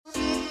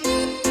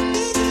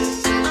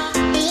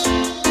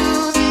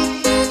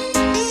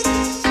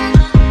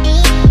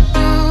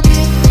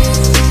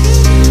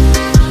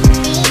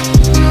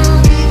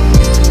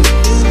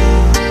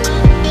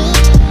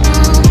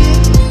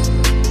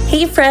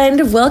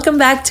and welcome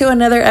back to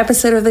another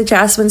episode of the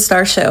Jasmine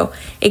Star Show,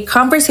 a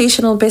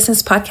conversational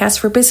business podcast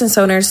for business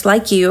owners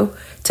like you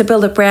to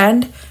build a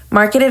brand,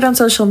 market it on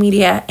social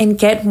media, and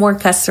get more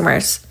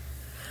customers.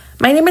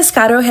 My name is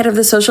Caro, head of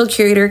the Social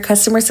Curator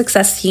Customer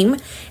Success Team,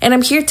 and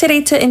I'm here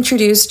today to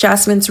introduce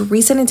Jasmine's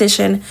recent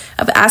edition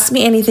of Ask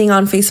Me Anything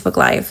on Facebook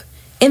Live.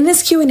 In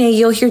this Q&A,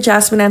 you'll hear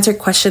Jasmine answer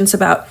questions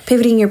about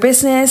pivoting your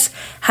business,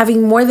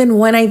 having more than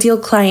one ideal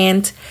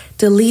client,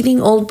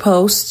 deleting old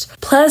posts.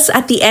 Plus,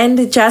 at the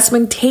end,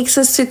 Jasmine takes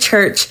us to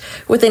church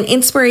with an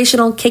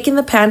inspirational kick in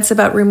the pants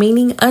about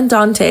remaining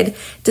undaunted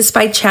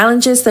despite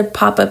challenges that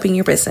pop up in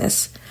your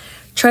business.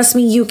 Trust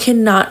me, you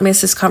cannot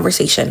miss this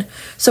conversation.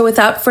 So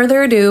without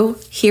further ado,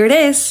 here it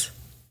is.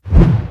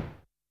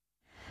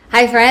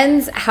 Hi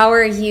friends, how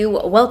are you?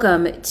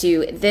 Welcome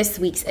to this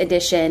week's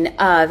edition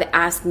of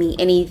Ask Me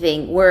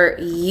Anything, where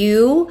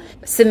you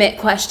submit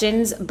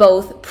questions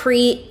both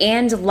pre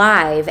and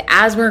live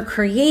as we're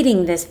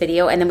creating this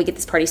video, and then we get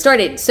this party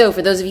started. So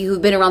for those of you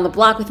who've been around the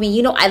block with me,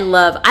 you know I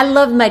love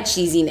my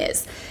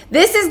cheesiness.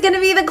 This is going to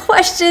be the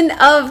question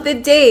of the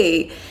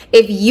day.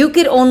 If you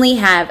could only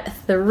have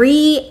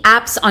 3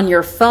 apps on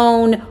your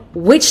phone,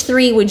 which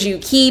 3 would you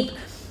keep?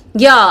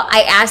 Y'all,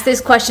 I asked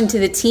this question to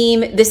the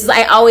team.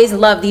 I always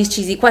love these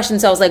cheesy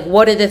questions. So I was like,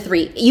 what are the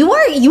 3?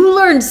 You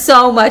learned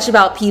so much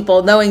about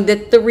people knowing the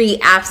 3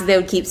 apps that they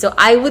would keep. So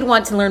I would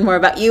want to learn more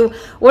about you.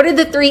 What are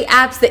the 3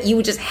 apps that you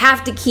would just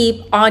have to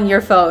keep on your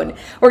phone?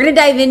 We're going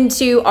to dive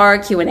into our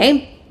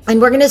Q&A. And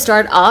we're going to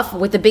start off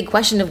with the big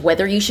question of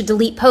whether you should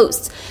delete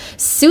posts.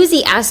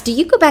 Susie asked, do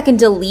you go back and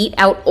delete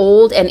out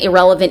old and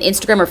irrelevant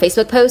Instagram or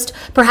Facebook posts,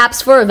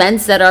 perhaps for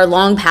events that are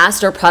long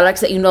past or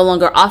products that you no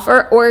longer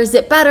offer? Or is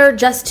it better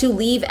just to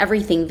leave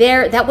everything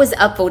there? That was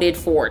upvoted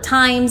 4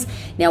 times.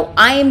 Now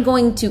I am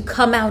going to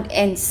come out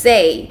and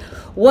say,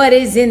 what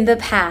is in the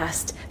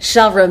past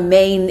shall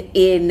remain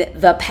in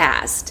the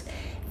past.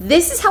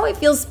 This is how I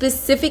feel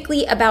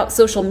specifically about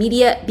social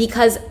media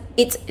because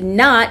it's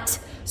not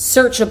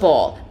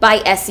searchable by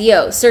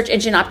SEO, search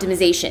engine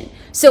optimization.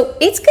 So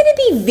it's going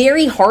to be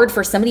very hard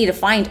for somebody to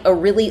find a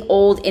really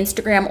old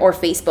Instagram or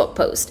Facebook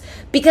post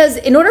because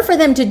in order for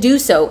them to do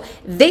so,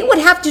 they would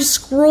have to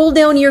scroll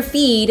down your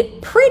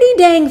feed pretty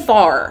dang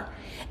far.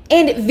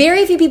 And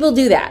very few people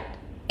do that.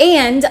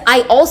 And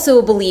I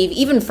also believe,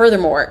 even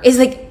furthermore, is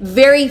like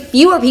very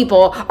fewer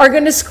people are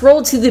going to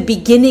scroll to the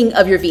beginning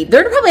of your feed.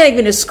 They're probably not even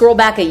going to scroll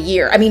back a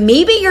year. I mean,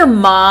 maybe your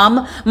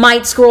mom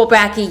might scroll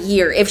back a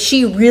year if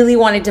she really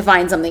wanted to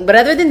find something. But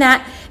other than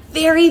that,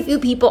 very few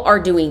people are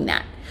doing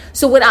that.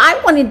 So what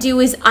I want to do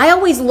is I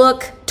always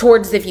look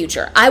towards the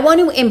future. I want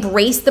to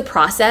embrace the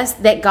process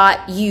that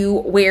got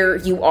you where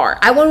you are.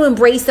 I want to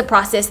embrace the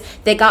process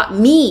that got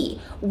me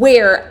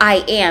where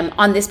I am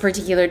on this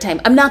particular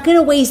time. I'm not going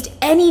to waste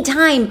any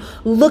time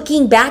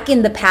looking back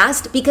in the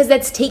past because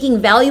that's taking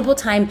valuable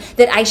time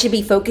that I should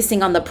be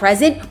focusing on the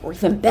present, or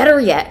even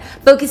better yet,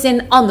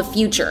 focusing on the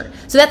future.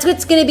 So that's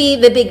what's going to be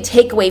the big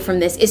takeaway from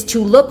this, is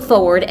to look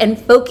forward and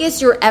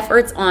focus your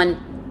efforts on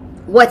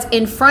what's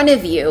in front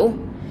of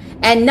you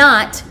and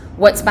not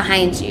what's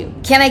behind you.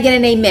 Can I get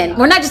an amen?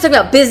 We're not just talking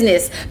about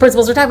business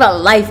principles, we're talking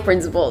about life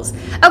principles.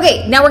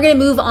 Okay, now we're going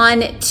to move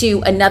on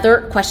to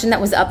another question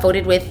that was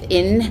upvoted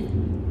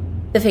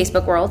within the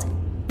Facebook world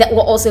that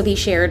will also be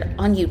shared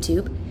on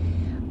YouTube.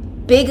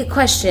 Big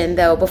question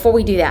though, before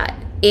we do that,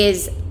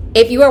 is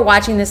if you are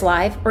watching this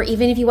live, or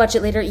even if you watch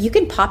it later, you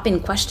can pop in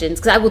questions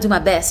because I will do my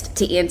best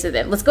to answer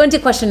them. Let's go into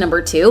question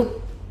number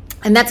 2.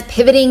 And that's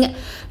pivoting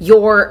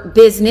your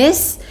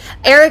business.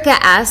 Erica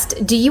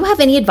asked, do you have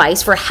any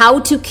advice for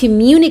how to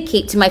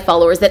communicate to my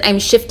followers that I'm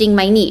shifting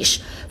my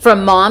niche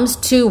from moms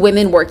to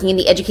women working in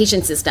the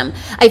education system?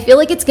 I feel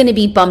like it's going to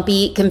be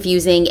bumpy,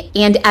 confusing,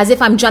 and as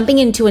if I'm jumping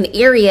into an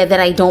area that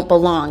I don't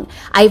belong.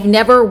 I've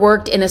never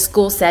worked in a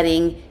school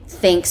setting.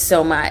 Thanks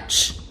so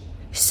much.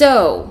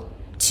 So,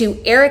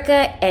 to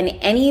Erica and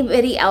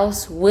anybody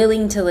else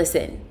willing to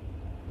listen,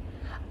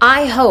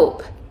 I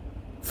hope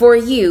for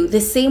you,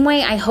 the same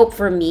way I hope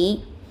for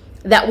me,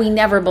 that we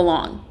never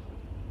belong.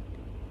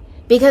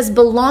 Because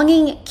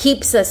belonging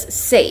keeps us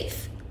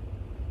safe.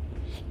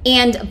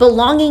 And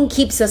belonging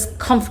keeps us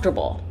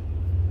comfortable.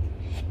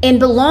 And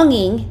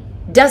belonging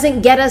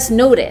doesn't get us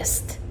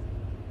noticed.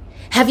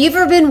 Have you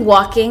ever been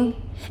walking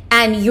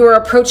and you're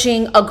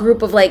approaching a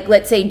group of, like,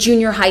 let's say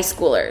junior high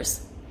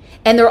schoolers,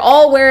 and they're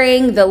all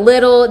wearing the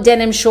little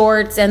denim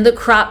shorts and the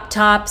crop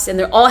tops, and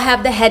they all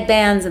have the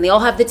headbands and they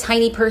all have the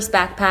tiny purse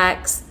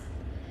backpacks?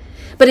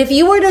 But if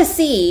you were to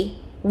see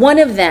one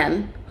of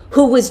them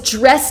who was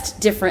dressed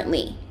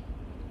differently,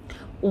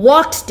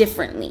 walked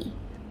differently,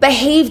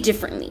 behaved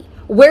differently,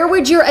 where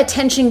would your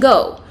attention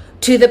go?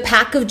 To the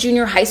pack of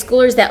junior high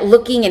schoolers that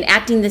looking and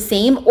acting the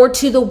same, or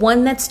to the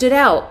one that stood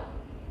out?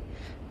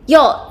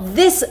 Y'all,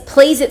 this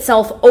plays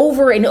itself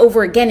over and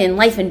over again in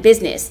life and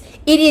business.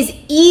 It is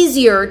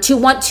easier to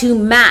want to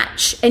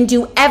match and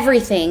do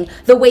everything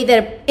the way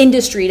that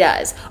industry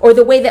does, or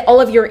the way that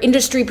all of your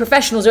industry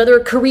professionals or other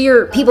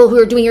career people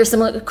who are doing your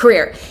similar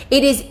career.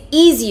 It is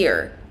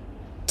easier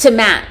to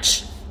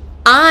match.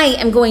 I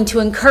am going to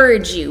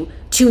encourage you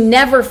to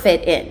never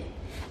fit in.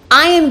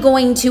 I am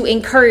going to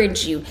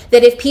encourage you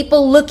that if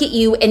people look at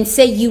you and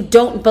say you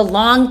don't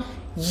belong,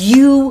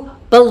 you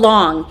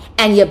belong,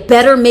 and you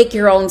better make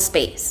your own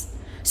space.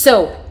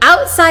 So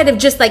outside of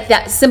just like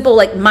that simple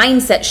like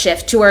mindset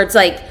shift to where it's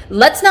like,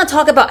 let's not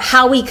talk about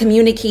how we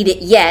communicate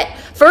it yet.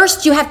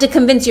 First, you have to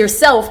convince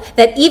yourself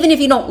that even if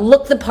you don't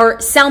look the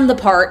part, sound the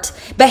part,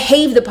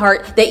 behave the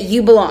part, that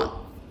you belong.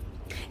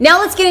 Now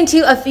let's get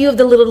into a few of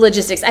the little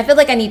logistics. I feel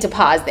like I need to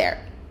pause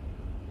there.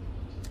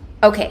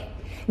 Okay,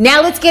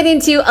 now let's get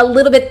into a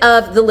little bit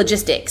of the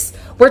logistics.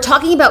 We're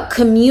talking about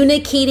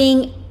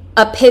communicating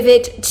a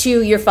pivot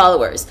to your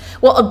followers.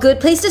 Well, a good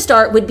place to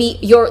start would be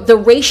the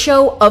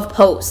ratio of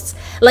posts.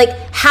 Like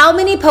how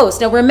many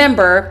posts? Now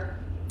remember,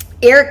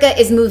 Erica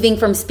is moving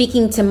from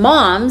speaking to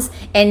moms,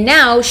 and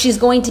now she's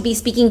going to be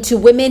speaking to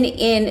women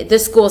in the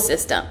school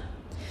system.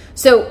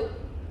 So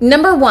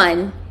number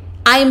one,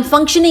 I am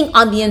functioning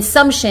on the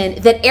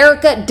assumption that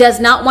Erica does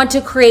not want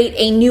to create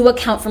a new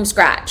account from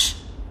scratch.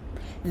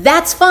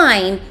 That's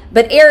fine,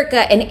 but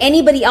Erica and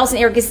anybody else in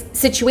Erica's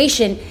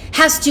situation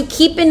has to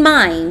keep in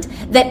mind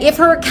that if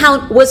her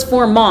account was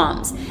for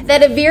moms,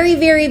 that a very,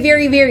 very,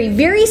 very, very,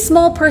 very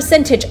small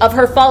percentage of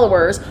her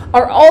followers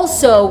are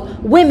also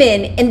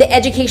women in the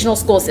educational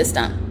school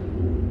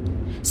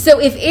system. So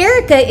if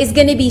Erica is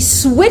going to be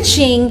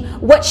switching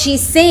what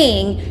she's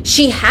saying,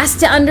 she has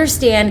to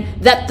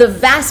understand that the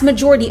vast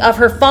majority of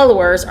her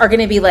followers are going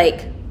to be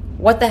like,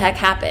 what the heck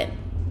happened?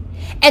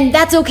 And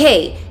that's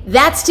okay.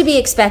 That's to be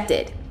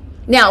expected.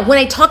 Now, when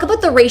I talk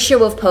about the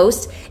ratio of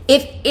posts,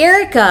 if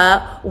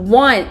Erica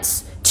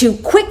wants to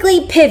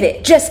quickly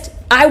pivot,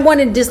 I want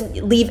to just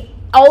leave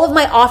all of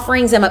my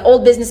offerings and my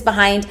old business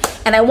behind,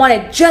 and I want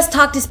to just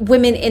talk to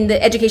women in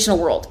the educational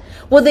world.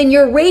 Well, then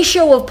your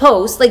ratio of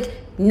posts, like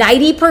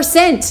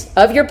 90%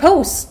 of your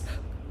posts,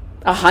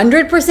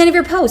 100% of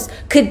your posts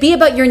could be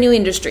about your new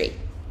industry.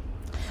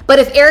 But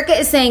if Erica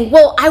is saying,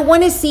 well, I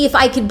want to see if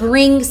I could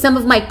bring some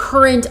of my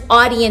current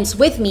audience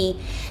with me,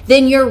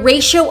 then your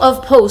ratio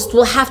of posts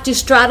will have to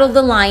straddle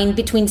the line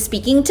between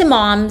speaking to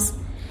moms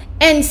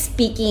and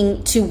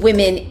speaking to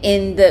women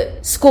in the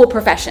school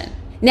profession.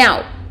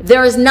 Now,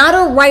 there is not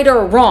a right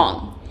or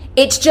wrong.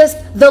 It's just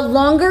the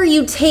longer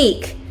you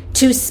take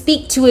to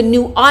speak to a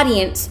new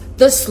audience,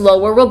 the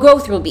slower your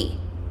growth will be.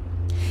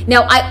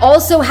 Now, I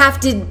also have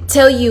to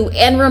tell you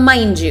and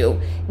remind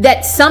you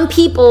that some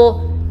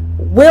people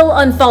will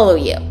unfollow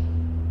you,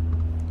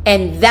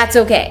 and that's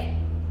okay.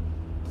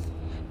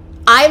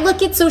 I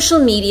look at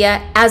social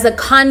media as a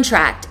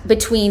contract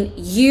between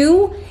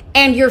you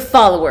and your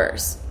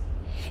followers.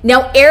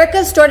 Now,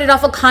 Erica started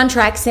off a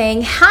contract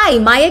saying, hi,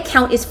 my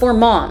account is for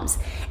moms.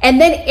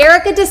 And then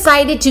Erica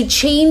decided to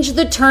change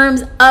the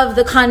terms of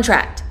the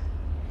contract.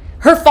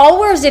 Her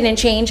followers didn't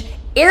change.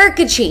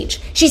 Erica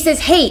changed. She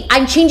says, hey,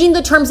 I'm changing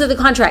the terms of the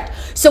contract.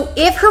 So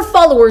if her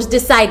followers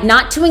decide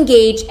not to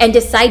engage and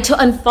decide to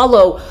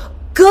unfollow,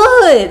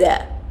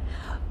 good.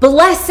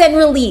 Bless and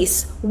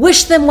release.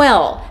 Wish them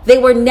well. They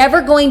were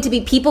never going to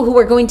be people who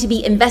were going to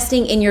be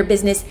investing in your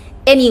business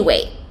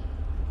anyway.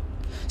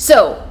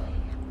 So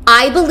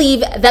I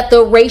believe that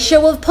the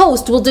ratio of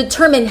posts will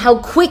determine how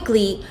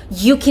quickly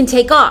you can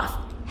take off.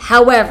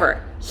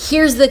 However,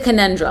 here's the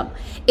conundrum.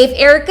 If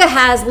Erica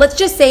has, let's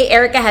just say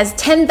Erica has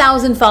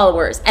 10,000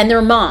 followers and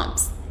they're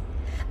moms.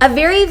 A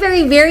very,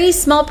 very, very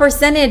small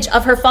percentage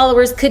of her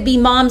followers could be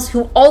moms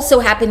who also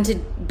happen to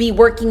be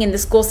working in the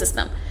school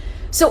system.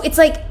 So it's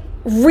like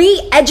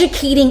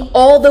re-educating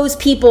all those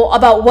people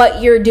about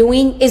what you're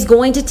doing is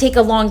going to take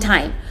a long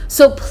time.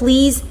 So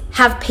please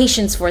have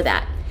patience for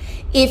that.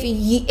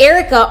 If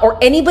Erica or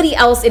anybody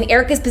else in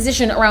Erica's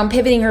position around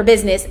pivoting her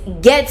business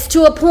gets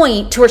to a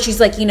point to where she's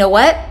like, you know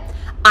what?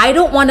 I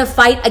don't want to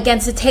fight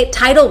against a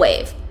tidal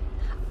wave.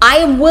 I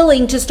am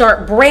willing to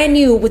start brand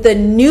new with a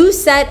new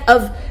set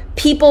of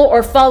people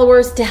or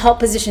followers to help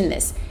position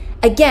this.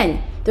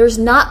 Again, there's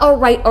not a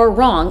right or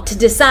wrong to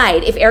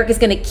decide if Erica's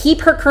going to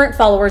keep her current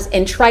followers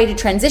and try to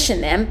transition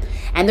them.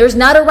 And there's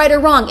not a right or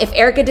wrong if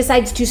Erica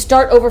decides to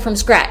start over from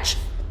scratch.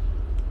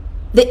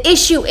 The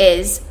issue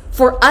is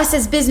for us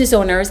as business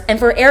owners and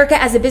for Erica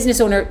as a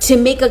business owner to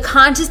make a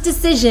conscious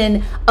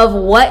decision of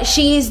what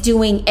she is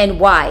doing and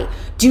why.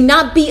 Do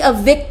not be a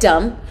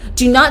victim.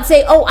 Do not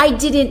say, oh, I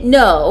didn't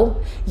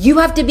know. You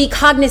have to be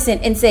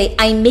cognizant and say,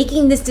 I'm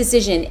making this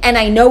decision and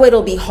I know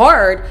it'll be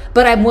hard,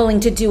 but I'm willing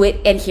to do it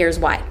and here's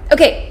why.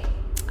 Okay,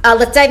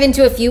 let's dive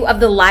into a few of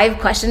the live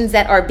questions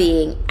that are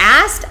being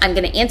asked. I'm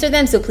going to answer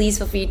them, so please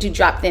feel free to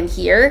drop them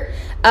here.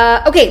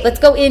 Okay, let's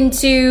go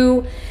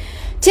into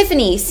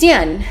Tiffany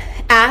Sian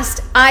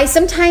asked, I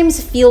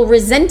sometimes feel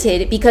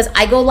resented because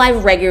I go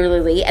live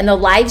regularly and the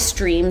live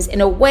streams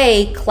in a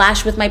way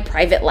clash with my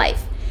private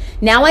life.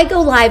 Now I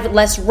go live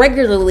less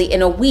regularly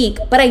in a week,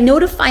 but I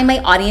notify my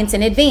audience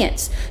in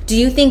advance. Do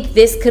you think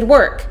this could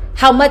work?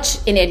 How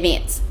much in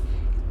advance?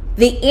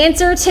 The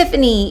answer,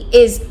 Tiffany,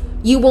 is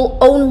you will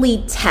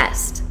only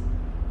test.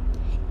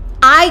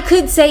 I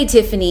could say,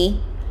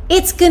 Tiffany,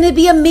 it's going to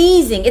be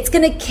amazing. It's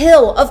going to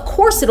kill. Of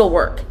course it'll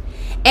work.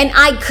 And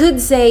I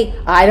could say,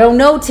 I don't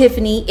know,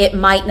 Tiffany, it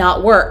might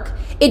not work.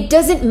 It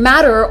doesn't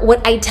matter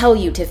what I tell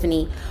you,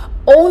 Tiffany.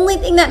 Only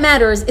thing that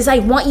matters is I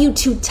want you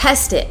to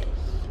test it.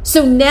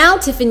 So now,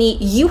 Tiffany,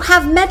 you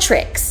have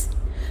metrics.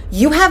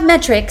 You have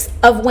metrics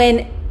of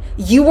when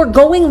you were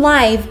going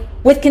live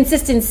with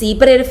consistency,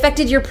 but it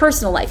affected your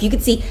personal life. You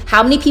could see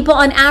how many people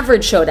on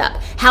average showed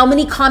up. How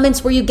many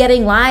comments were you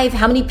getting live?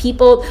 How many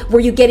people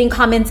were you getting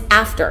comments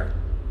after?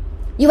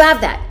 You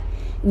have that.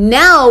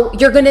 Now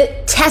you're going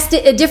to test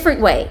it a different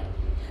way.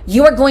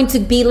 You are going to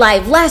be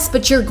live less,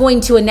 but you're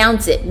going to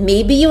announce it.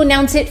 Maybe you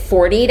announce it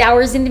 48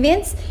 hours in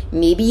advance.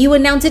 Maybe you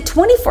announce it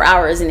 24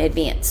 hours in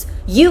advance.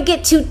 You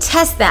get to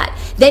test that.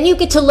 Then you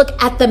get to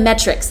look at the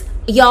metrics.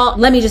 Y'all,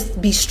 let me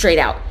just be straight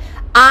out.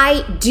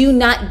 I do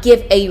not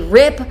give a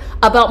rip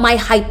about my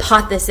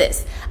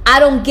hypothesis. I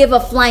don't give a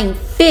flying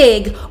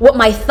fig what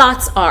my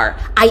thoughts are.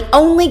 I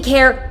only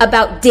care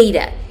about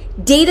data.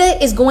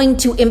 Data is going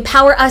to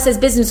empower us as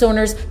business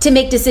owners to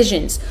make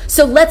decisions.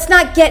 So let's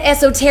not get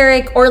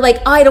esoteric or like,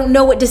 oh, I don't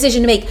know what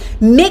decision to make.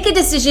 Make a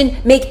decision,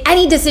 make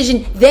any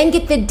decision, then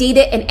get the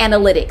data and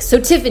analytics.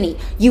 So Tiffany,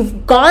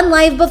 you've gone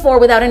live before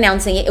without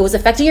announcing it. It was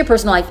affecting your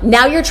personal life.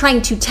 Now you're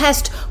trying to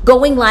test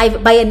going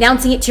live by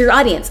announcing it to your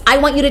audience. I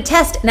want you to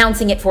test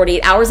announcing it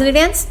 48 hours in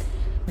advance.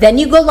 Then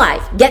you go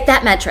live, get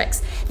that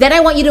metrics. Then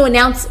I want you to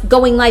announce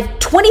going live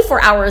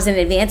 24 hours in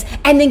advance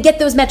and then get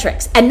those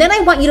metrics. And then I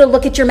want you to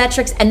look at your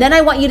metrics and then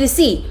I want you to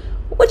see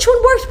which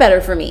one worked better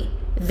for me.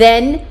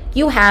 Then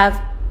you have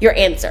your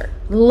answer.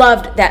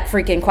 Loved that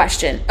freaking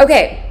question.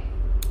 Okay.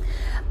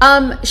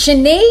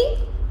 Shanae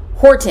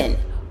Horton,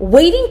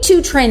 waiting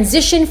to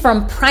transition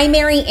from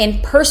primary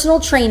and personal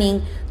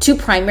training to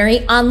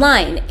primary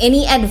online.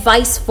 Any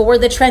advice for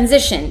the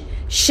transition?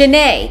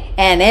 Shanae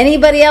and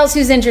anybody else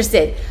who's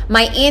interested,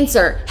 my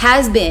answer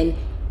has been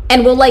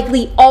and will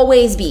likely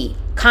always be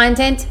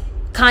content,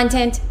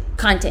 content,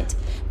 content.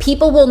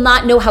 People will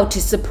not know how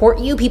to support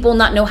you. People will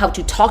not know how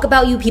to talk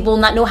about you. People will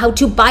not know how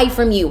to buy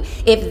from you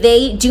if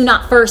they do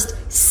not first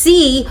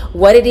see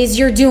what it is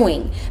you're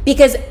doing.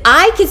 Because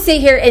I could sit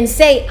here and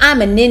say,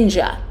 I'm a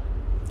ninja.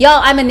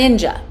 Y'all, I'm a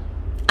ninja.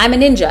 I'm a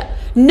ninja.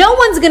 No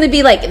one's going to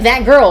be like,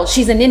 that girl,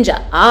 she's a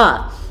ninja.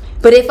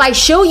 But if I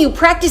show you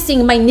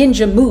practicing my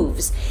ninja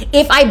moves,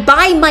 if I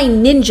buy my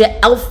ninja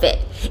outfit,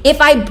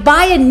 if I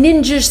buy a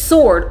ninja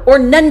sword or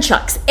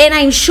nunchucks and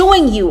I'm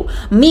showing you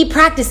me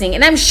practicing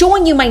and I'm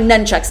showing you my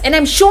nunchucks and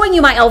I'm showing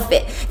you my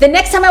outfit, the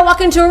next time I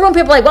walk into a room,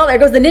 people are like, well, there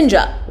goes the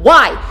ninja.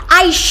 Why?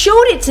 I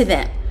showed it to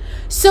them.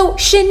 So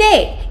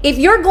Shanae, if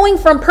you're going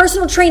from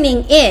personal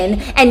training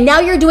in and now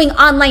you're doing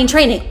online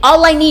training,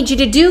 all I need you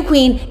to do,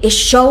 Queen, is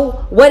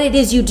show what it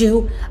is you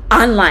do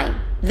online.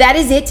 That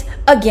is it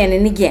again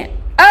and again.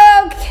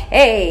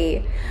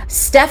 Okay,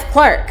 Steph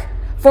Clark.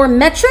 For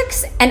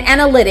metrics and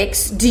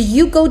analytics, do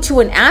you go to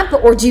an app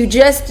or do you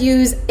just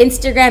use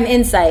Instagram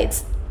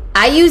Insights?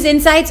 I use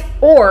Insights,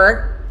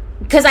 or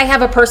because I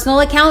have a personal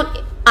account,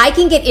 I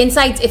can get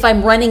Insights if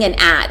I'm running an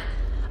ad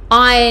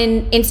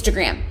on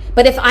Instagram.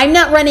 But if I'm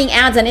not running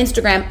ads on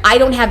Instagram, I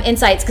don't have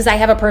Insights because I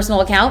have a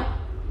personal account.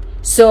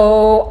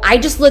 So I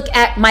just look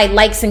at my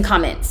likes and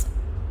comments.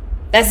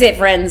 That's it,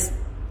 friends.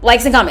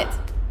 Likes and comments.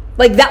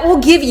 Like, that will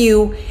give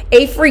you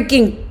a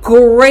freaking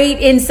great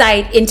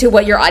insight into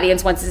what your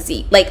audience wants to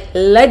see. Like,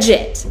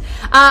 legit.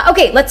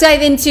 Okay, let's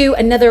dive into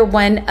another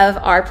one of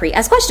our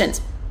pre-asked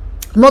questions.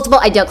 Multiple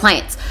ideal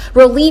clients.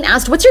 Rolene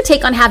asked, what's your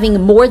take on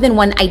having more than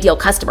one ideal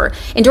customer?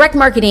 In direct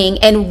marketing,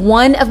 and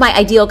one of my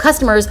ideal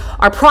customers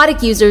are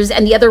product users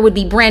and the other would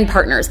be brand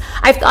partners.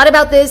 I've thought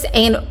about this,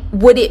 and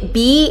would it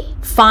be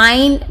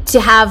fine to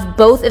have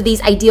both of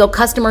these ideal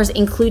customers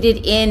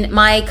included in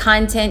my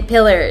content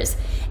pillars?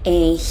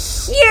 And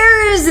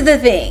here's the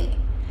thing.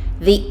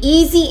 The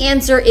easy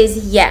answer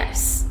is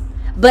yes,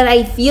 but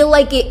I feel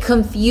like it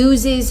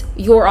confuses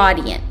your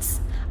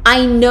audience.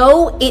 I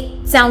know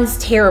it sounds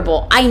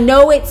terrible. I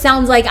know it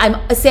sounds like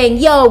I'm saying,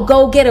 yo,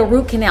 go get a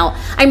root canal.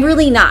 I'm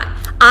really not.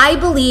 I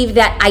believe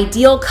that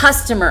ideal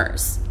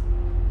customers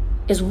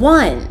is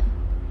one,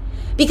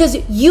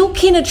 because you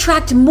can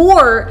attract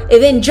more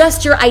than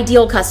just your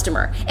ideal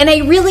customer. And I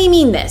really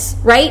mean this,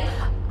 right?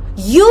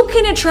 You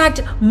can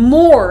attract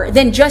more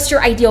than just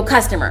your ideal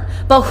customer.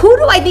 But who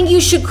do I think you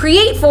should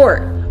create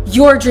for?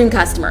 Your dream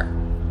customer.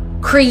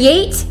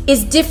 Create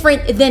is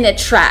different than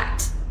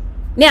attract.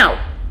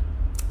 Now,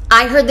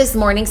 I heard this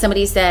morning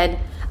somebody said,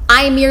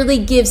 I merely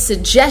give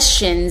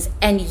suggestions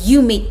and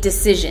you make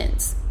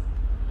decisions.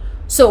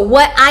 So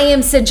what I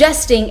am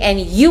suggesting, and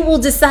you will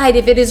decide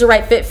if it is the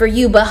right fit for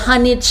you, but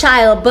honey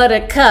child,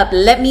 buttercup,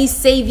 let me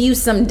save you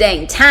some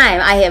dang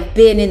time. I have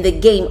been in the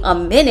game a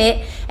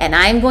minute, and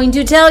I'm going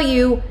to tell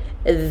you,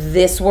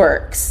 this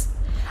works.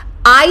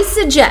 I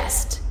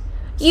suggest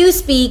you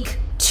speak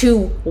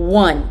to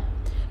one.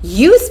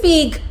 You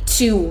speak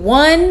to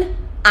one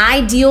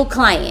ideal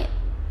client.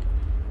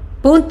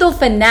 Punto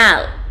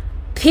final.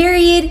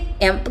 Period.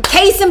 And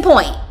case in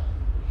point.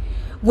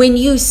 When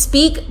you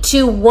speak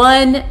to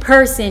one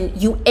person,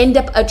 you end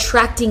up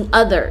attracting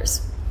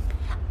others.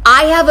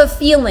 I have a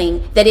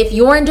feeling that if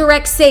you're in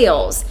direct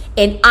sales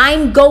and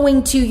I'm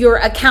going to your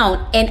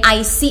account and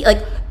I see,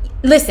 like,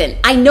 Listen,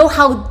 I know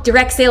how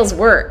direct sales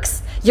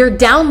works. Your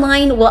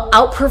downline will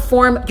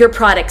outperform your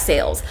product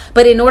sales.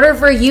 But in order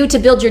for you to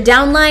build your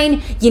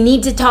downline, you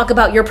need to talk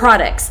about your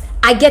products.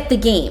 I get the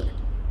game.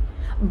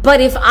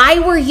 But if I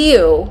were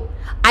you,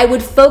 I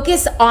would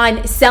focus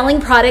on selling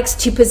products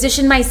to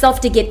position myself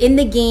to get in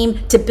the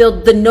game to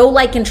build the know,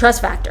 like, and trust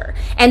factor.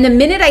 And the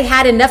minute I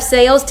had enough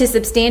sales to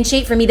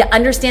substantiate for me to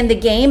understand the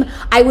game,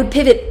 I would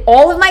pivot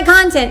all of my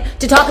content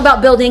to talk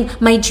about building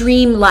my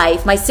dream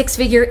life, my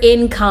 6-figure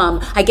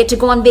income. I get to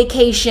go on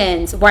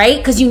vacations, right?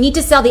 Because you need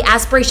to sell the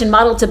aspiration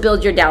model to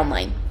build your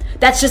downline.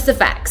 That's just the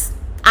facts.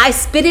 I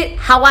spit it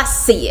how I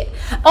see it.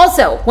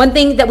 Also, one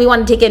thing that we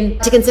want to take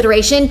into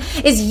consideration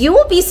is you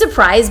will be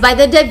surprised by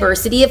the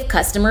diversity of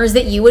customers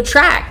that you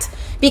attract.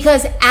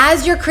 Because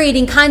as you're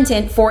creating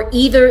content for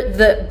either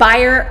the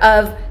buyer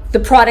of the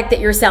product that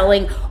you're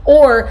selling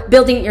or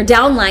building at your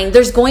downline,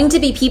 there's going to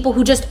be people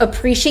who just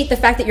appreciate the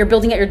fact that you're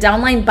building at your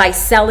downline by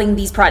selling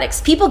these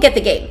products. People get the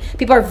game.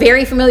 People are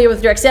very familiar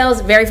with direct sales,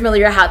 very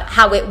familiar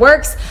how it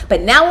works. But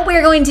now what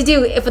we're going to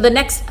do for the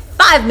next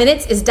 5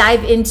 minutes is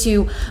dive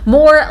into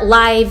more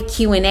live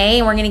Q&A,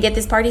 and we're going to get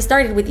this party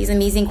started with these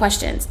amazing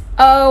questions.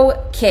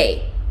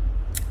 Okay.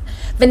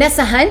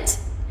 Vanessa Hunt,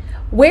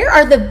 where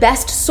are the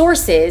best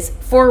sources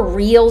for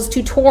Reels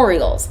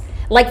tutorials?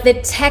 Like the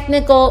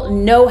technical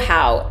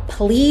know-how,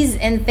 please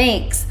and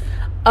thanks.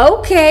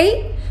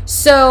 Okay,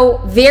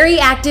 so very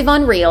active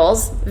on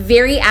Reels,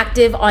 very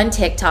active on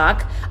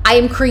TikTok. I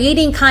am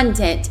creating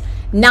content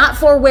not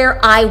for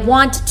where I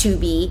want to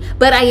be,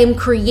 but I am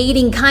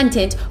creating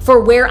content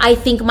for where I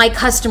think my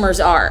customers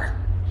are.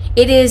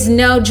 It is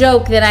no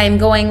joke that I am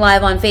going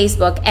live on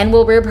Facebook and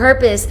will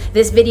repurpose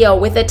this video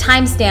with a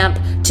timestamp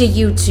to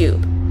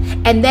YouTube.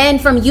 And then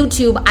from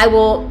YouTube, I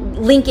will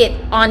link it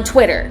on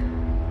Twitter.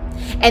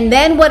 And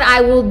then what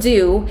I will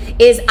do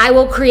is I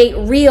will create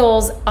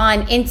Reels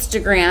on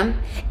Instagram,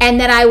 and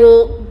then I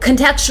will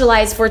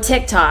contextualize for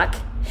TikTok,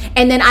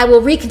 and then I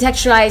will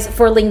recontextualize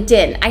for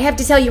LinkedIn. I have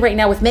to tell you right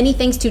now, with many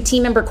thanks to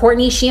team member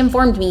Courtney, she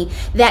informed me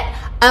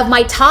that of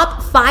my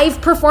top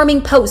 5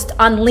 performing posts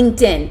on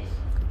LinkedIn,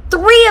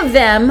 3 of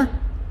them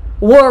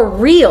were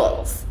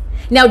Reels.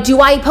 Now, do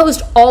I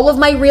post all of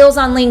my Reels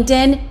on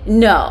LinkedIn?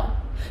 No.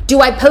 Do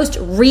I post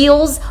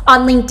Reels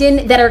on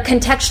LinkedIn that are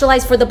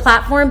contextualized for the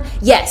platform?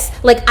 Yes.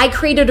 Like I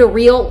created a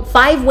Reel,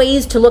 5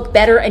 ways to look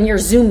better in your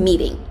Zoom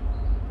meeting.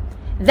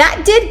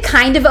 That did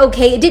kind of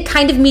okay. It did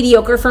kind of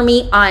mediocre for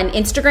me on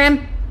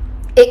Instagram.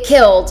 It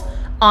killed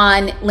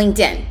on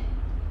LinkedIn,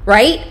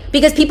 right?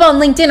 Because people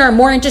on LinkedIn are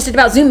more interested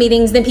about Zoom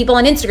meetings than people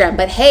on Instagram.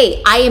 But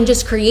hey, I am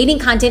just creating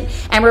content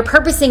and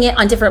repurposing it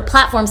on different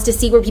platforms to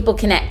see where people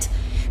connect.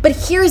 But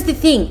here's the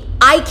thing,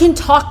 I can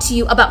talk to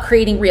you about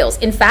creating Reels.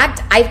 In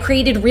fact, I've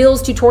created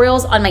Reels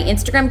tutorials on my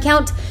Instagram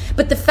account,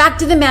 but the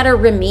fact of the matter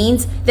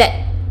remains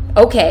that,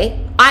 okay,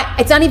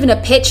 it's not even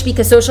a pitch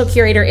because Social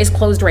Curator is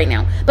closed right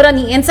now. But on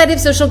the inside of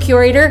Social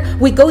Curator,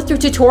 we go through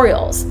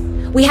tutorials.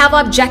 We have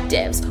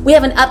objectives. We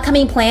have an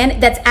upcoming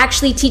plan that's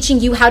actually teaching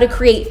you how to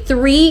create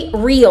 3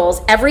 Reels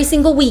every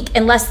single week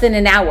in less than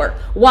an hour.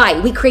 Why?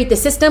 We create the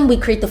system, we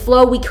create the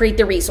flow, we create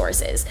the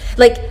resources.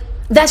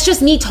 That's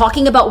just me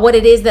talking about what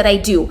it is that I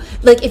do.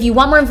 Like if you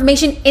want more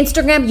information,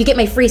 Instagram, you get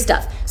my free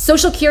stuff.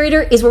 Social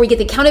Curator is where we get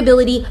the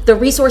accountability, the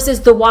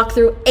resources, the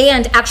walkthrough,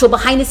 and actual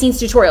behind the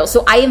scenes tutorials.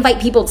 So I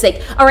invite people to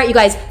say, all right, you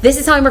guys, this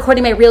is how I'm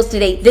recording my Reels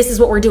today. This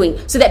is what we're doing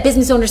so that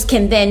business owners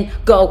can then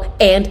go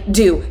and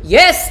do.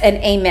 Yes and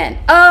amen.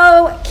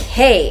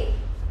 Okay.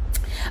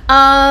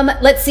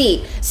 Let's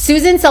see.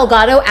 Susan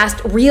Salgado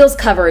asked, Reels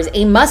covers,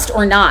 a must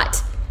or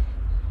not?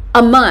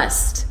 A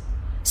must.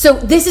 So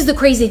this is the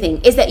crazy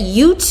thing, is that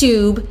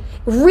YouTube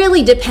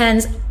really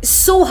depends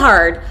so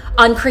hard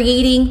on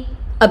creating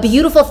a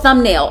beautiful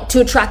thumbnail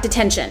to attract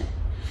attention.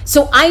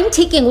 So I'm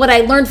taking what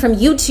I learned from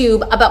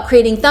YouTube about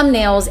creating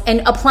thumbnails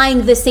and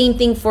applying the same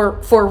thing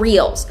for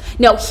Reels.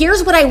 Now,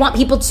 here's what I want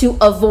people to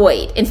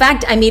avoid. In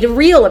fact, I made a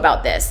reel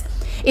about this,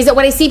 is that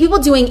what I see people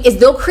doing is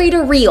they'll create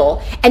a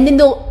reel and then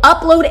they'll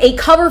upload a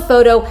cover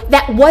photo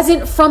that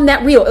wasn't from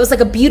that reel. It was like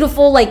a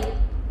beautiful,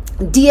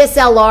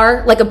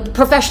 DSLR, like a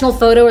professional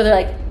photo, where they're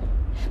like,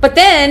 but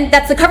then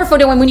that's the cover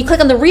photo, and when you click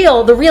on the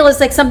reel is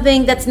like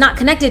something that's not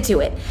connected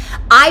to it.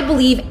 I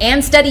believe,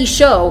 and studies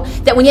show,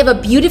 that when you have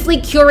a beautifully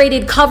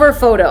curated cover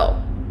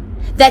photo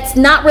that's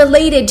not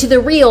related to the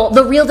reel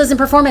doesn't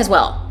perform as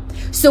well.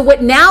 So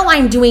what now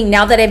I'm doing,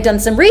 now that I've done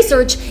some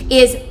research,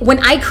 is when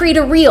I create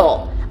a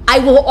reel, I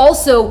will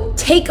also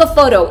take a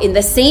photo in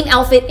the same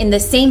outfit, in the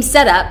same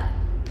setup,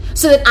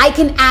 so that I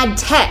can add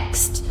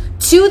text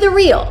to the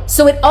reel,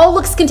 so it all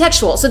looks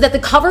contextual, so that the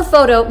cover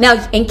photo,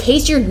 now in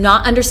case you're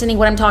not understanding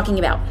what I'm talking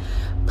about,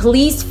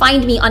 please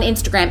find me on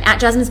Instagram at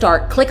Jasmine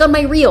Star, click on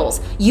my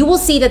reels. You will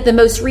see that the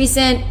most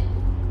recent,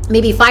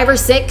 maybe 5 or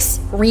 6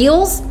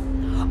 reels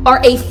are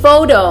a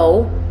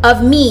photo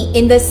of me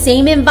in the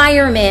same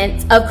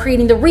environment of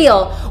creating the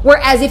reel.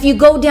 Whereas if you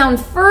go down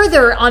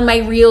further on my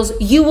reels,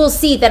 you will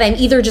see that I'm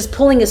either just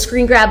pulling a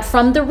screen grab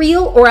from the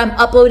reel or I'm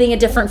uploading a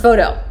different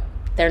photo.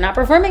 They're not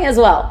performing as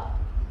well.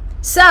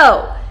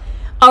 So,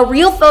 a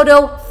reel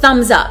photo,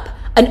 thumbs up.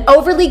 An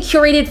overly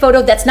curated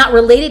photo that's not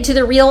related to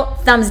the real,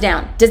 thumbs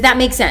down. Does that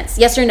make sense?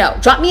 Yes or no?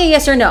 Drop me a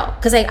yes or no,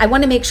 because I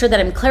want to make sure that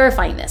I'm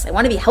clarifying this. I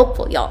want to be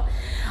helpful, y'all.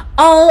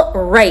 All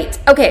right.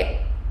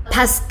 Okay.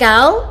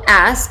 Pascal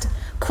asked,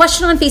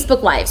 question on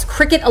Facebook Lives.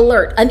 Cricket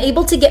alert.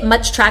 Unable to get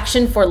much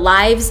traction for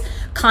lives,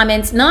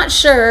 comments. Not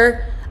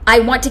sure. I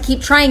want to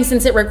keep trying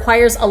since it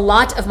requires a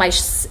lot of my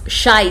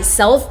shy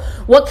self.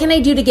 What can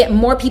I do to get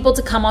more people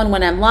to come on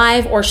when I'm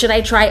live, or should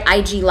I try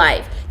IG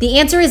Live? The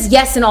answer is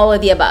yes in all of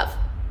the above.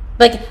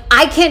 Like,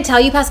 I can't tell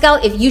you, Pascal,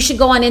 if you should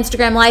go on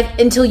Instagram Live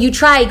until you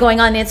try going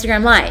on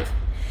Instagram Live.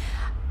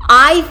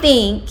 I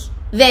think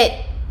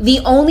that the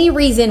only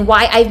reason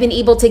why I've been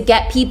able to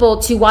get people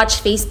to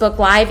watch Facebook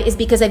Live is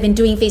because I've been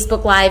doing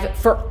Facebook Live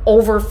for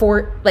over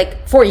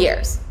 4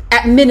 years.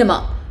 At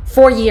minimum,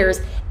 4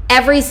 years,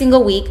 every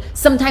single week,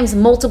 sometimes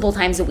multiple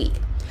times a week.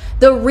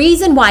 The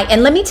reason why,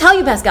 and let me tell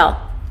you, Pascal,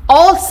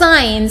 all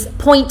signs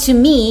point to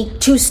me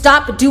to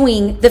stop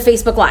doing the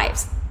Facebook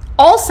Lives.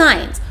 All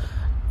signs.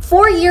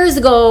 4 years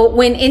ago,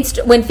 when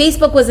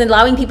Facebook was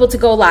allowing people to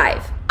go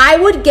live, I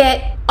would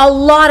get a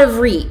lot of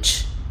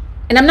reach.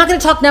 And I'm not going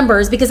to talk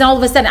numbers because all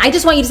of a sudden, I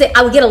just want you to say,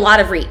 I would get a lot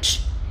of reach.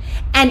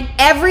 And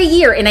every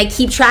year, and I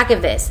keep track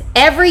of this,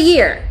 every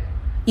year,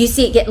 you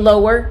see it get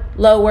lower,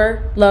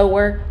 lower,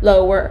 lower,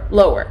 lower,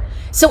 lower.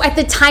 So at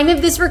the time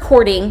of this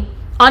recording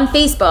on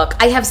Facebook,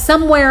 I have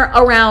somewhere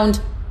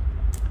around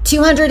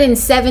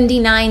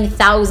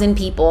 279,000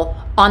 people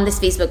on this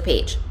Facebook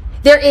page.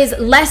 There is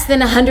less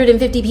than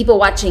 150 people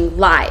watching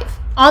live.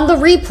 On the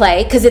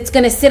replay, because it's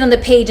going to sit on the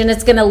page and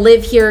it's going to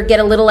live here, get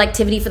a little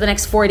activity for the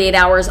next 48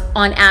 hours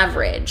on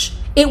average,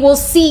 it will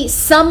see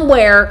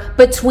somewhere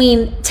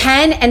between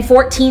 10 and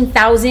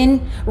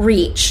 14,000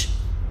 reach,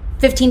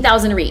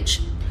 15,000 reach.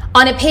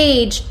 On a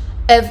page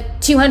of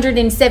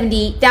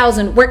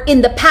 270,000, where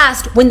in the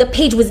past, when the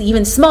page was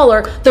even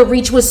smaller, the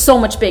reach was so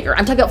much bigger.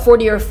 I'm talking about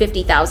 40 or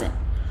 50,000.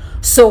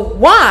 So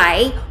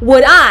why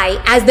would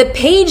I, as the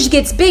page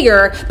gets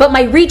bigger, but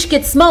my reach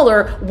gets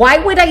smaller, why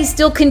would I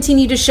still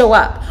continue to show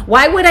up?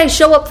 Why would I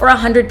show up for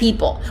 100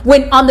 people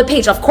when on the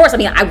page? Of course,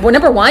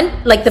 number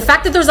one, like the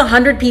fact that there's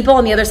 100 people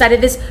on the other side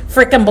of this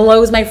freaking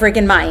blows my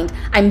freaking mind.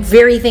 I'm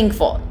very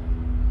thankful.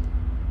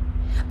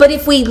 But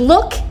if we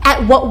look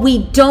at what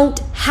we don't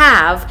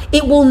have,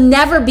 it will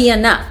never be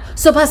enough.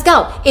 So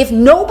Pascal, if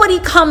nobody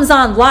comes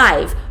on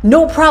live,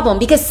 no problem,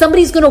 because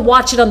somebody's going to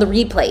watch it on the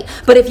replay.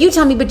 But if you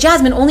tell me, but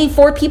Jasmine, only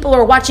 4 people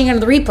are watching it on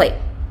the replay,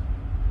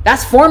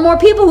 that's 4 more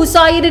people who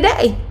saw you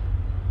today.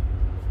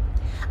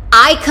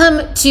 I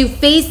come to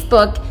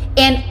Facebook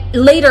and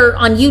later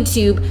on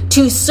YouTube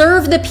to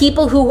serve the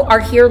people who are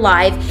here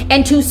live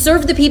and to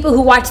serve the people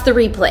who watch the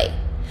replay.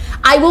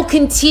 I will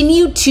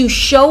continue to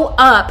show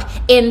up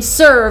and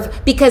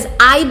serve because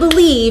I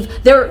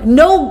believe there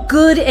no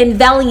good and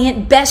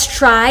valiant best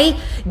try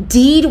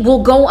deed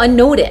will go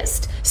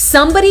unnoticed.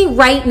 Somebody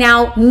right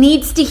now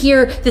needs to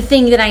hear the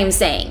thing that I am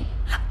saying.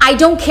 I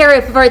don't care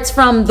if it's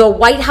from the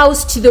White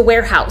House to the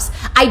warehouse.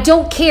 I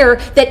don't care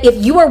that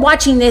if you are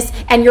watching this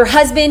and your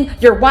husband,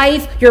 your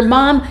wife, your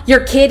mom,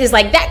 your kid is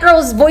like, that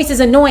girl's voice is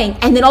annoying.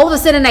 And then all of a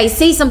sudden I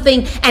say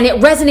something and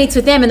it resonates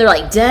with them and they're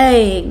like,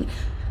 dang.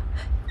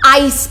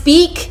 I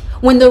speak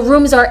when the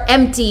rooms are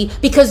empty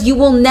because you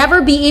will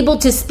never be able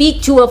to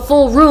speak to a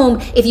full room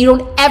if you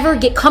don't ever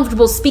get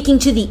comfortable speaking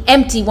to the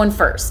empty one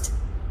first.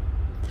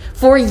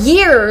 For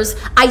years,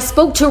 I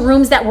spoke to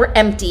rooms that were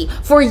empty.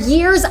 For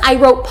years, I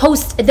wrote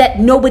posts that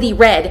nobody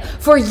read.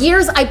 For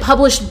years, I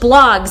published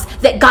blogs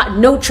that got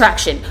no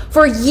traction.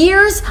 For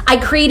years, I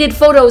created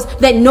photos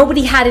that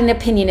nobody had an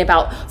opinion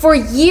about. For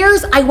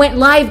years, I went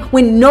live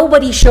when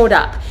nobody showed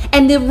up.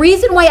 And the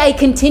reason why I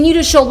continue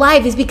to show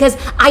live is because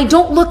I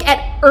don't look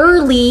at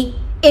early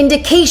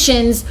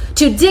indications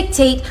to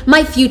dictate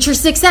my future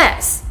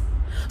success.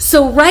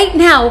 So right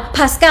now,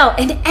 Pascal,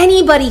 and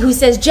anybody who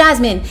says,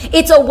 Jasmine,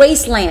 it's a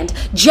wasteland.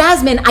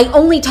 Jasmine, I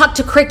only talk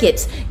to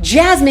crickets.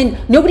 Jasmine,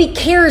 nobody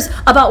cares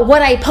about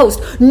what I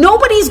post.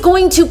 Nobody's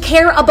going to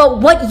care about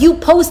what you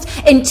post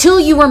until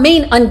you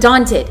remain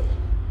undaunted.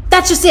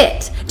 That's just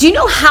it. Do you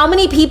know how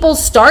many people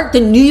start the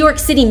New York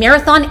City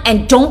Marathon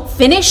and don't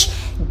finish?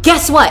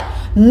 Guess what?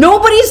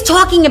 Nobody's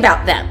talking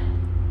about them.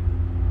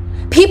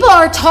 People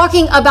are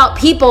talking about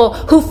people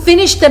who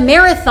finished the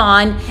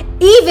marathon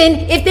even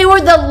if they were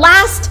the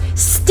last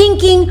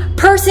stinking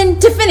person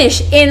to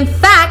finish. In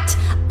fact,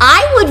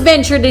 I would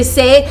venture to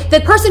say the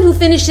person who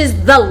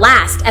finishes the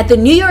last at the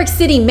New York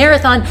City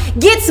Marathon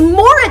gets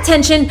more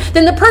attention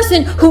than the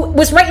person who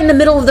was right in the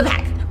middle of the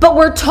pack. But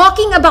we're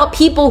talking about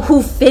people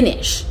who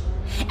finish.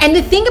 And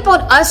the thing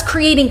about us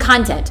creating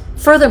content,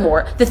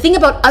 furthermore, the thing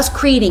about us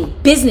creating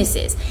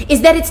businesses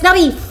is that it's not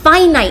a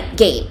finite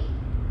game.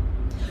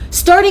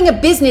 Starting a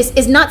business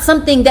is not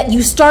something that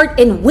you start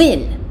and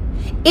win.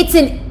 It's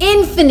an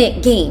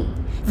infinite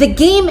game. The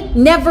game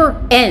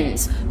never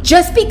ends.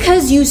 Just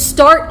because you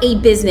start a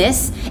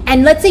business,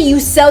 and let's say you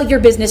sell your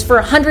business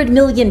for $100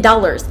 million,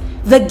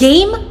 the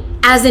game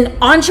as an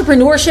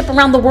entrepreneurship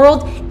around the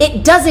world,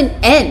 it doesn't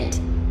end.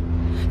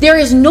 There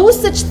is no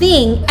such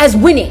thing as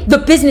winning the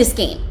business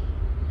game.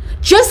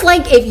 Just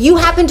like if you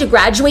happen to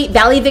graduate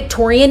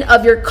valedictorian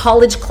of your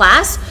college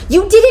class,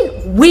 you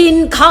didn't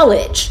win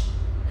college.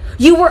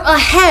 You were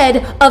ahead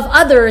of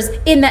others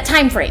in that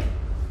time frame.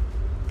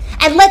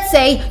 And let's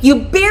say you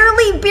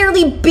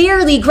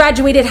barely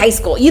graduated high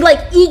school. You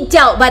eked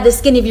out by the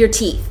skin of your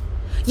teeth.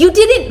 You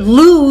didn't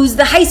lose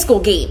the high school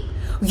game.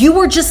 You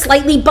were just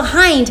slightly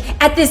behind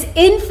at this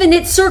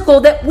infinite circle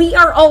that we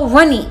are all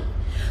running.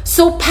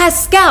 So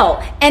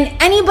Pascal and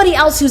anybody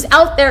else who's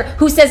out there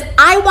who says,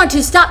 I want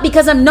to stop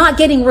because I'm not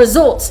getting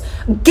results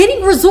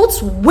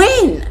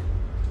when?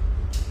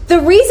 The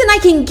reason I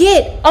can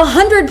get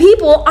 100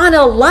 people on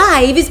a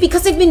live is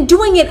because I've been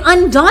doing it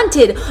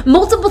undaunted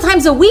multiple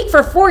times a week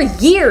for 4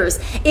 years.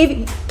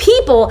 If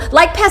people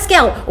like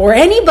Pascal or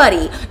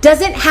anybody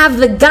doesn't have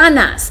the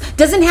ganas,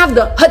 doesn't have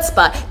the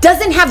chutzpah,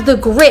 doesn't have the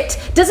grit,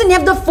 doesn't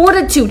have the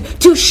fortitude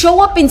to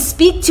show up and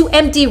speak to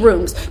empty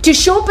rooms, to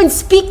show up and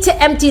speak to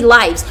empty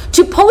lives,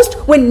 to post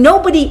when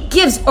nobody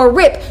gives a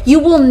rip, you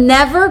will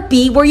never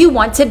be where you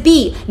want to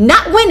be.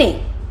 Not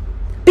winning.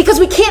 Because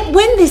we can't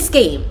win this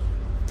game.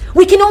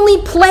 We can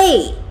only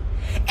play.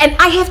 And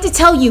I have to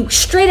tell you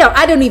straight out,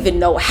 I don't even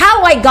know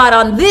how I got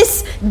on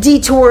this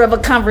detour of a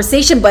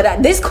conversation,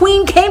 but this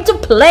queen came to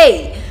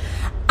play.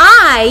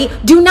 I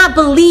do not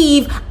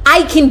believe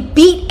I can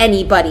beat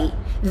anybody.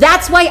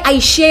 That's why I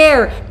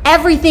share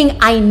everything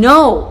I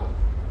know.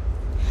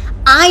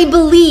 I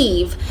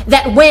believe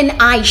that when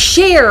I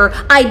share,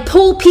 I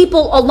pull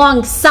people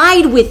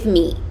alongside with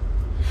me.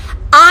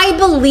 I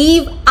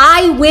believe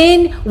I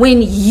win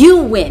when you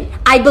win.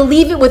 I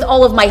believe it with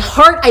all of my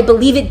heart. I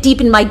believe it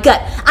deep in my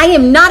gut. I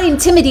am not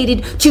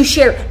intimidated to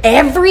share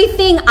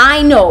everything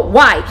I know.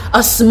 Why?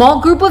 A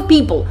small group of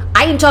people,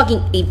 I am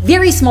talking a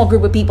very small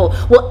group of people,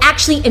 will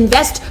actually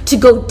invest to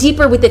go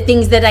deeper with the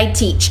things that I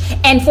teach.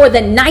 And for the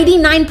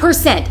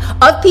 99%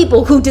 of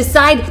people who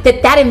decide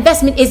that that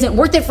investment isn't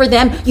worth it for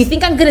them, you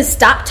think I'm going to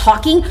stop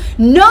talking?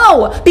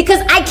 No,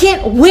 because I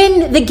can't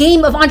win the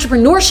game of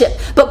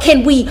entrepreneurship. But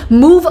can we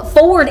move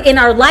forward in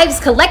our lives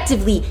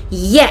collectively?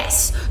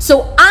 Yes.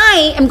 So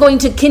I am going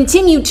to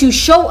continue to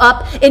show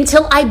up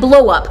until I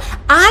blow up.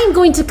 I'm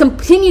going to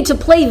continue to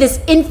play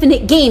this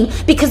infinite game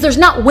because there's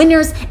not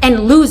winners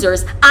and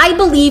losers. I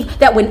believe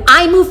that when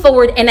I move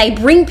forward and I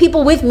bring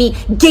people with me,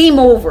 game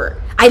over.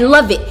 I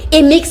love it.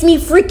 It makes me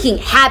freaking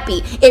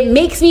happy. It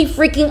makes me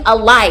freaking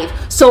alive.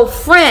 So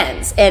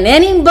friends and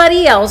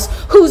anybody else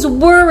who's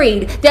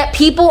worried that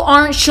people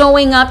aren't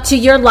showing up to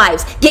your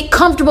lives, get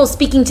comfortable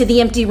speaking to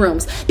the empty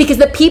rooms, because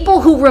the people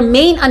who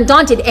remain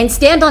undaunted and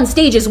stand on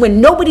stages when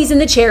nobody's in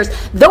the chairs,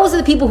 those are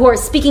the people who are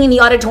speaking in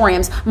the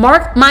auditoriums.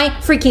 Mark my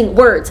freaking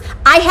words.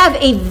 I have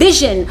a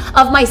vision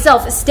of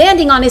myself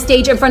standing on a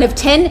stage in front of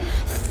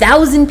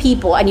 10,000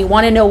 people. And you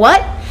want to know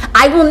what?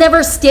 I will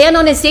never stand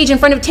on a stage in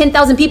front of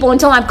 10,000 people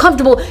until I'm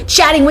comfortable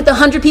chatting with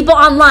 100 people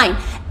online.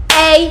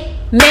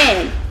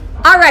 Amen.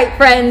 All right,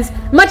 friends.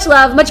 Much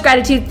love, much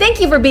gratitude. Thank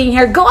you for being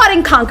here. Go out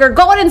and conquer.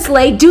 Go out and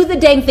slay. Do the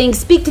dang thing.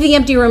 Speak to the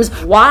empty rooms.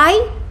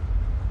 Why?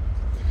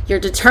 Your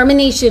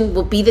determination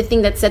will be the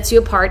thing that sets you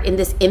apart in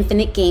this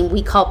infinite game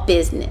we call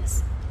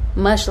business.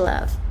 Much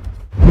love.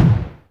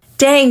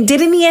 Dang,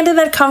 didn't the end of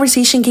that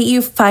conversation get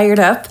you fired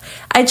up?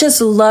 I just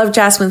love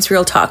Jasmine's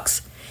Real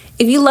Talks.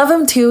 If you love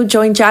them too,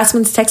 join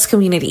Jasmine's text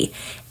community.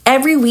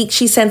 Every week,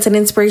 she sends an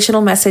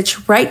inspirational message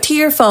right to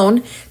your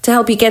phone to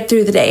help you get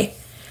through the day.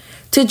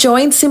 To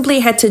join,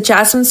 simply head to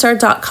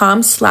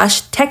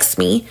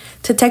jasminestar.com/textme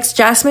to text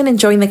Jasmine and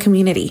join the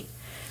community.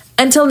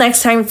 Until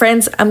next time,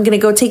 friends, I'm going to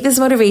go take this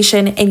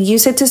motivation and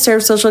use it to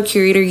serve social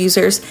curator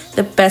users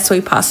the best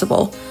way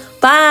possible.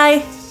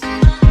 Bye!